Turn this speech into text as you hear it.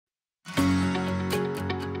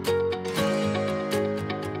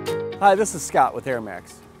Hi, this is Scott with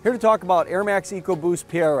Airmax. Here to talk about Airmax EcoBoost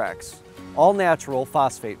PRx, all-natural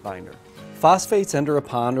phosphate binder. Phosphates enter a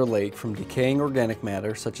pond or lake from decaying organic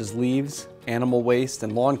matter such as leaves, animal waste,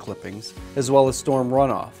 and lawn clippings, as well as storm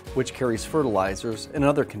runoff, which carries fertilizers and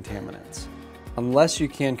other contaminants. Unless you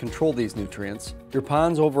can control these nutrients, your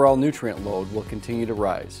pond's overall nutrient load will continue to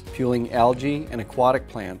rise, fueling algae and aquatic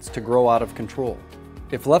plants to grow out of control.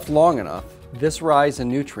 If left long enough, this rise in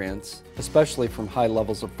nutrients, especially from high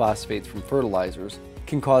levels of phosphates from fertilizers,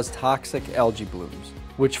 can cause toxic algae blooms,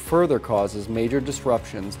 which further causes major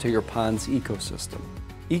disruptions to your pond's ecosystem.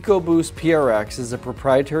 EcoBoost PRx is a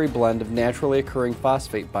proprietary blend of naturally occurring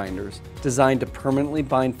phosphate binders designed to permanently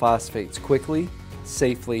bind phosphates quickly,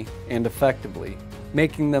 safely, and effectively,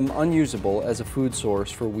 making them unusable as a food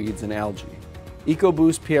source for weeds and algae.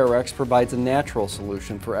 EcoBoost PRx provides a natural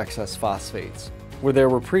solution for excess phosphates, where there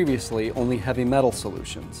were previously only heavy metal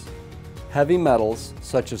solutions. Heavy metals,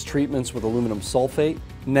 such as treatments with aluminum sulfate,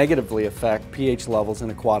 negatively affect pH levels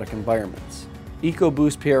in aquatic environments.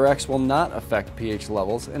 EcoBoost PRx will not affect pH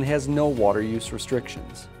levels and has no water use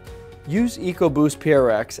restrictions. Use EcoBoost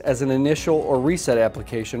PRx as an initial or reset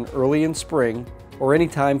application early in spring or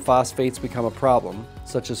anytime phosphates become a problem,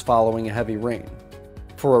 such as following a heavy rain.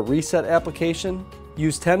 For a reset application,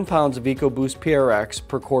 use 10 pounds of EcoBoost PRx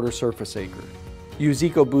per quarter surface acre. Use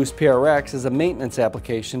EcoBoost PRx as a maintenance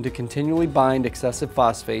application to continually bind excessive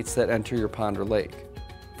phosphates that enter your pond or lake.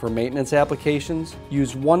 For maintenance applications,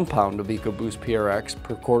 use 1 pound of EcoBoost PRx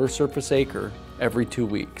per quarter surface acre every 2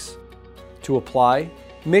 weeks. To apply,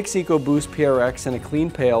 mix EcoBoost PRx in a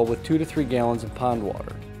clean pail with 2 to 3 gallons of pond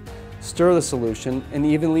water. Stir the solution and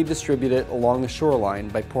evenly distribute it along the shoreline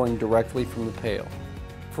by pouring directly from the pail.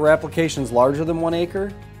 For applications larger than 1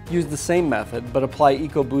 acre, use the same method, but apply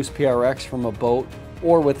EcoBoost PRx from a boat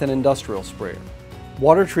or with an industrial sprayer.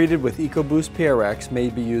 Water treated with EcoBoost PRx may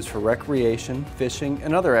be used for recreation, fishing,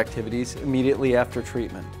 and other activities immediately after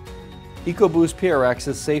treatment. EcoBoost PRx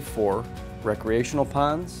is safe for recreational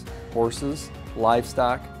ponds, horses,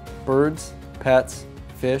 livestock, birds, pets,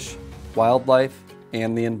 fish, wildlife,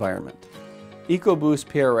 and the environment. EcoBoost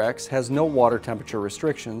PRx has no water temperature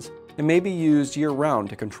restrictions and may be used year-round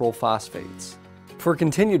to control phosphates. For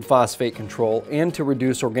continued phosphate control and to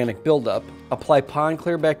reduce organic buildup, apply Pond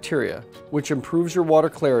Clear bacteria, which improves your water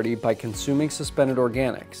clarity by consuming suspended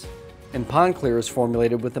organics. And Pond Clear is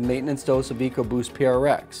formulated with a maintenance dose of EcoBoost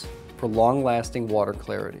PRx for long-lasting water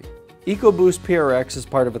clarity. EcoBoost PRx is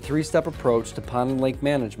part of a 3-step approach to pond and lake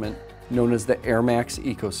management known as the Airmax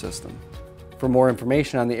ecosystem. For more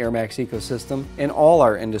information on the Airmax ecosystem and all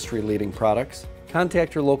our industry-leading products,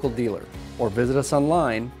 contact your local dealer or visit us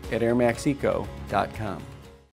online at airmaxeco.com.